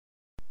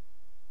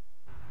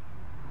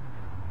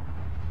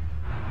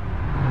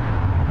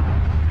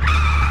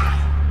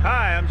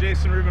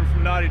Jason Rubin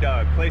from Naughty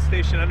Dog.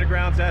 PlayStation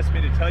Underground's asked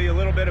me to tell you a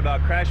little bit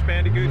about Crash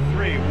Bandicoot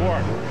 3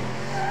 Warp.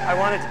 I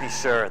wanted to be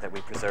sure that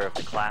we preserved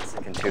the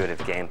classic intuitive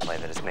gameplay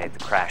that has made the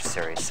Crash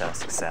series so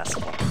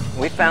successful.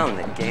 We found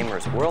that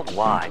gamers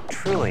worldwide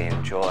truly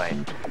enjoy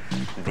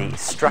the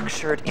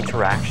structured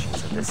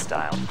interactions of this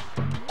style.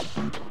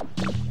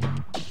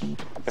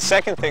 The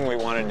second thing we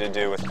wanted to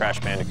do with Crash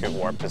Bandicoot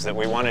Warp is that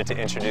we wanted to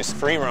introduce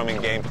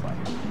free-roaming gameplay.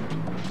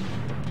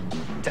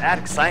 To add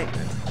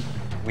excitement,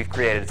 we've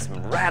created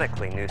some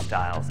radically new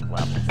styles of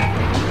levels.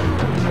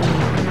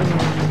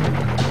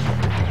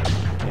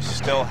 You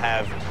still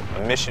have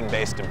a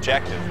mission-based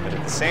objective, but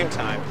at the same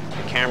time,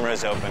 the camera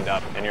is opened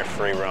up and you're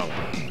free-roaming.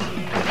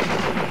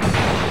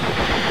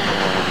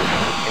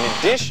 In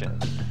addition,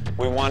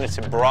 we wanted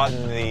to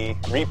broaden the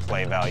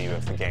replay value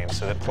of the game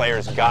so that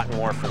players got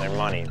more for their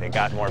money. They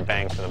got more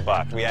bang for the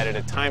buck. We added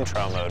a time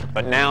trial mode,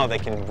 but now they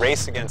can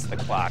race against the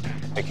clock.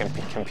 They can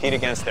compete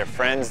against their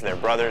friends, their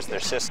brothers, their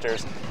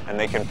sisters, and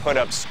they can put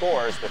up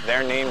scores with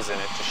their names in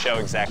it to show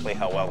exactly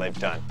how well they've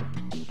done.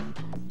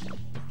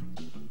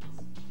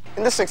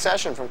 In the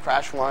succession from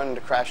Crash 1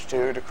 to Crash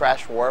 2 to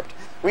Crash Warped,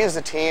 we as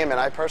a team, and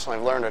I personally,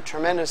 have learned a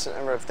tremendous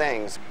number of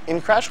things. In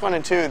Crash 1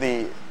 and 2,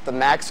 the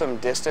maximum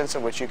distance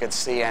at which you could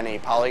see any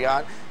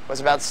polygon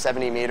was about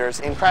 70 meters.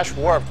 In Crash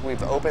Warped,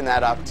 we've opened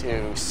that up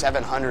to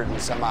 700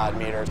 and some odd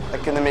meters.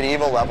 Like in the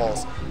medieval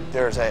levels,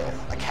 there's a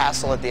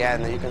castle at the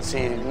end that you can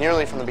see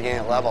nearly from the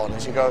beginning of the level, and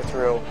as you go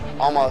through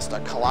almost a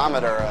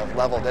kilometer of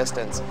level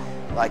distance,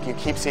 like you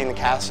keep seeing the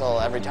castle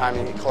every time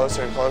you get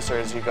closer and closer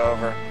as you go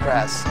over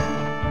crest.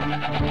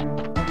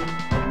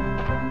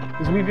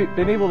 Because we've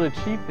been able to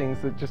achieve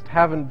things that just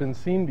haven't been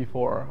seen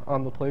before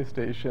on the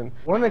PlayStation.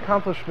 One of the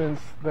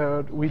accomplishments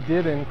that we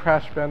did in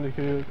Crash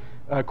Bandicoot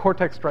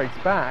Cortex Strikes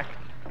Back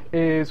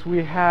is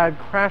we had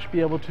Crash be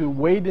able to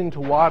wade into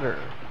water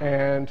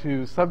and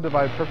to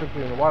subdivide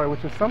perfectly in the water,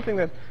 which is something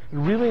that had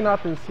really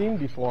not been seen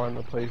before on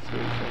the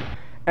PlayStation.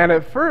 And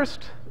at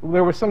first,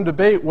 there was some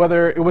debate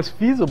whether it was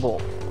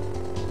feasible.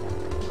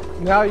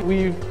 Now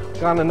we've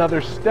gone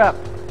another step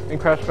in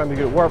Crash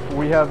Bandicoot Warp.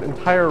 We have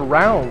entire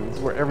rounds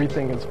where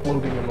everything is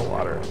floating in the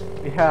water.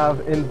 We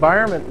have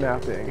environment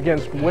mapping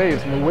against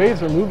waves, and the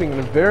waves are moving in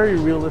a very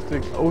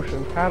realistic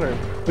ocean pattern,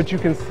 but you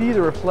can see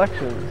the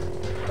reflections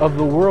of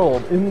the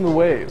world in the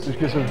waves, which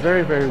gives a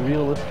very, very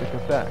realistic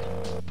effect.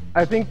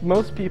 I think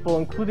most people,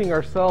 including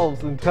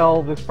ourselves,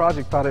 until this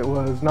project, thought it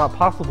was not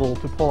possible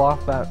to pull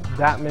off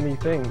that many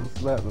things,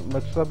 that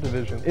much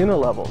subdivision in a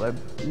level, that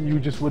you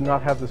just would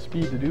not have the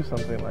speed to do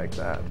something like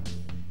that.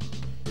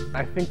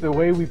 I think the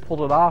way we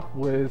pulled it off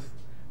was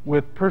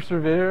with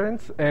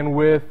perseverance and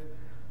with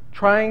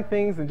trying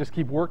things and just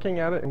keep working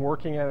at it and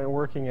working at it and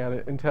working at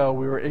it until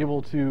we were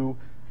able to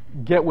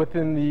get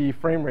within the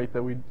frame rate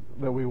that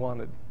we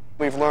wanted.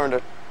 We've learned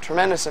a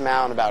tremendous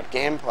amount about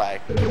gameplay.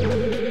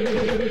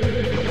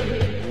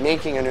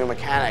 Making a new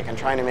mechanic and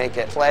trying to make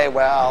it play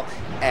well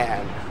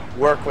and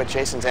work with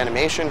Jason's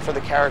animation for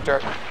the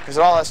character, because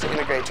it all has to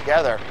integrate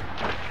together.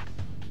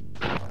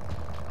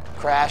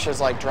 Crash is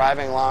like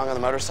driving along on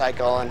the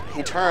motorcycle, and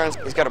he turns,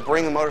 he's got to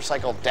bring the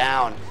motorcycle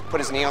down, put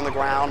his knee on the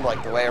ground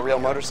like the way a real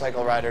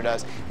motorcycle rider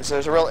does. And so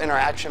there's a real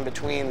interaction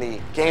between the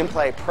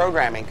gameplay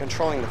programming,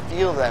 controlling the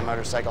feel of that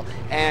motorcycle,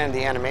 and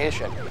the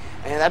animation.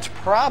 And that's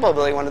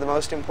probably one of the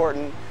most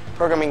important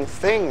programming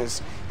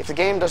things. If the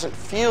game doesn't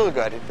feel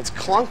good, if it's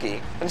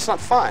clunky, then it's not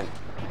fun.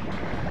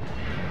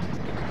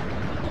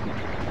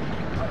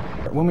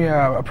 When we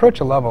approach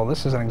a level,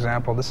 this is an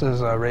example, this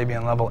is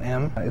Arabian level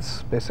M.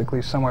 It's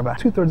basically somewhere about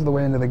 2/3 of the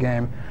way into the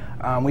game.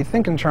 We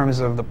think in terms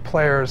of the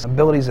player's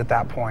abilities at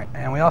that point,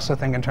 and we also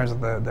think in terms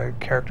of the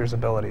character's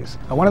abilities.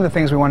 One of the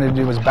things we wanted to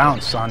do was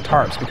bounce on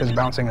tarps, because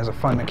bouncing is a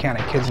fun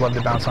mechanic. Kids love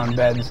to bounce on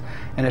beds,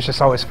 and it's just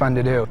always fun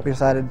to do. We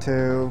decided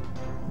to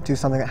do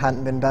something that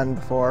hadn't been done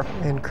before.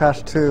 In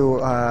Crash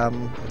 2,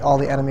 all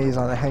the enemies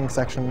on the hang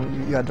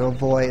section you had to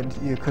avoid.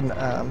 You couldn't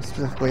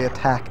specifically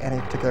attack any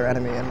particular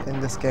enemy, and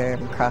in this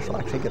game, Crash will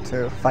actually get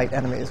to fight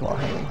enemies while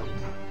hanging.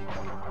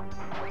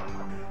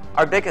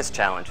 Our biggest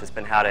challenge has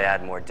been how to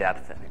add more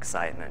depth and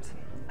excitement.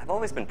 I've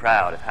always been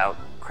proud of how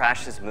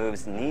Crash's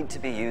moves need to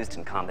be used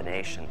in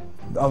combination.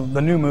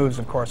 The new moves,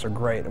 of course, are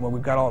great. Well,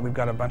 we've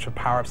got a bunch of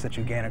power-ups that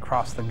you gain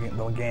across the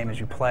game as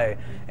you play.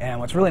 And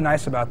what's really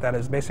nice about that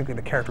is basically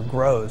the character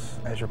grows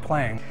as you're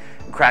playing.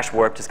 Crash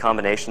Warped has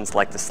combinations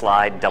like the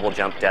slide, double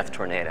jump, death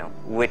tornado,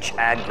 which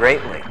add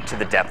greatly to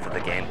the depth of the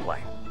gameplay.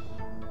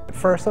 At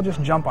first, they'll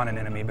just jump on an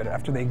enemy, but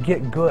after they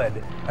get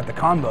good at the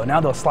combo,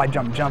 now they'll slide,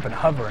 jump, jump, and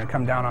hover and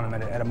come down on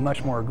them at a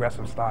much more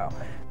aggressive style.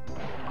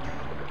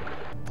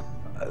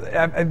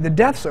 The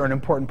deaths are an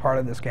important part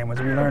of this game. What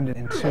we learned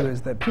in 2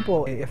 is that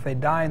people, if they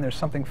die and there's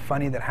something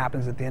funny that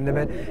happens at the end of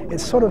it,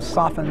 it sort of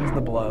softens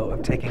the blow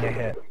of taking a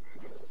hit.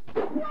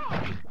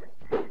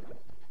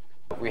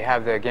 We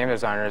have the game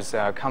designers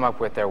come up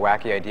with their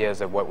wacky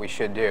ideas of what we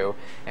should do,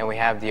 and we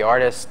have the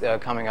artists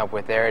coming up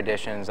with their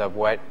additions of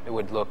what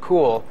would look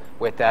cool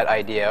with that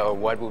idea, or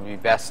what would be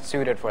best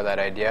suited for that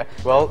idea.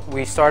 Well,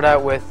 we start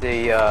out with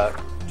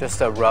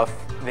just a rough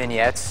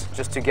vignettes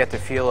just to get the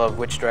feel of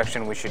which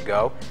direction we should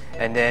go.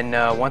 And then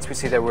once we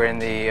see that we're in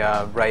the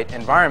right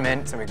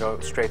environment, so we go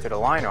straight to the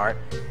line art.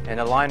 And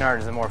the line art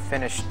is a more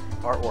finished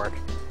artwork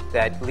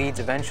that leads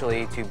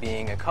eventually to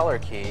being a color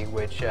key,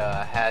 which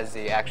has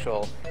the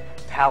actual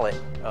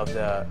palette of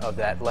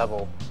that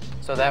level.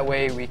 So that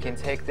way we can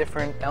take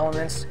different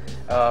elements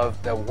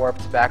of the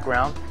warped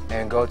background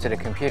and go to the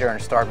computer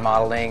and start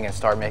modeling and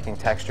start making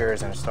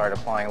textures and start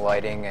applying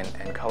lighting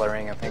and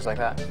coloring and things like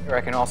that. Or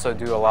I can also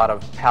do a lot of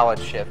palette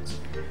shifts.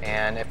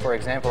 And if, for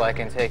example, I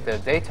can take the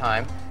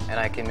daytime and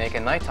I can make a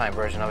nighttime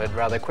version of it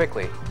rather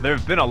quickly. There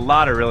have been a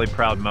lot of really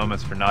proud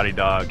moments for Naughty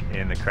Dog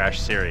in the Crash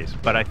series,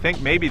 but I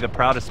think maybe the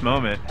proudest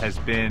moment has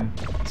been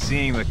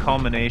seeing the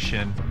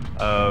culmination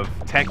of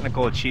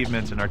technical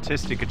achievements and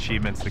artistic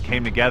achievements that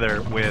came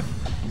together with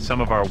some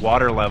of our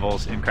water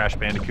levels in Crash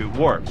Bandicoot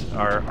Warped.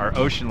 Our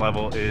ocean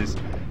level is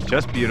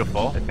just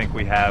beautiful. I think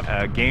we have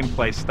a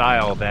gameplay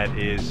style that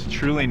is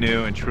truly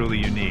new and truly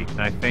unique.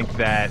 And I think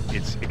that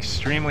it's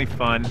extremely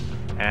fun,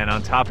 and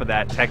on top of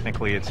that,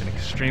 technically, it's an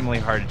extremely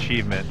hard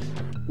achievement.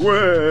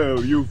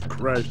 Well, you've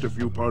crashed a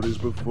few parties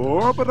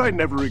before, but I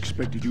never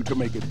expected you to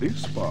make it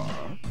this far.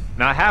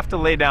 Now, I have to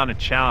lay down a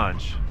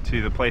challenge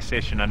to the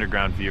PlayStation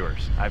Underground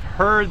viewers. I've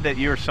heard that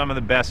you're some of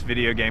the best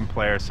video game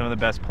players, some of the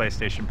best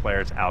PlayStation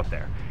players out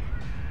there.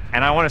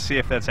 And I want to see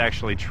if that's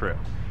actually true.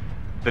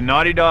 The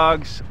Naughty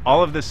Dogs,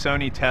 all of the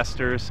Sony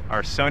testers,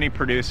 our Sony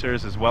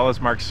producers, as well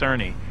as Mark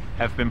Cerny,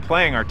 have been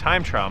playing our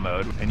time trial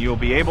mode, and you'll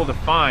be able to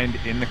find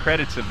in the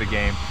credits of the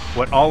game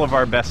what all of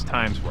our best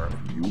times were.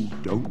 You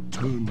don't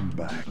turn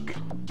back.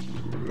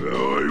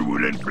 I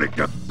will inflict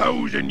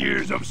 1,000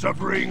 years of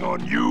suffering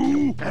on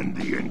you and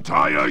the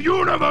entire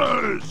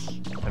universe!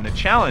 And the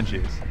challenge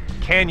is,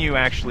 can you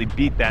actually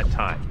beat that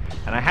time?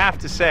 And I have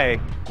to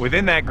say,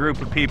 within that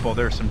group of people,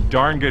 there are some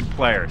darn good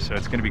players, so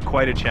it's going to be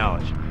quite a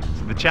challenge.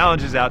 So the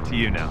challenge is out to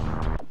you now.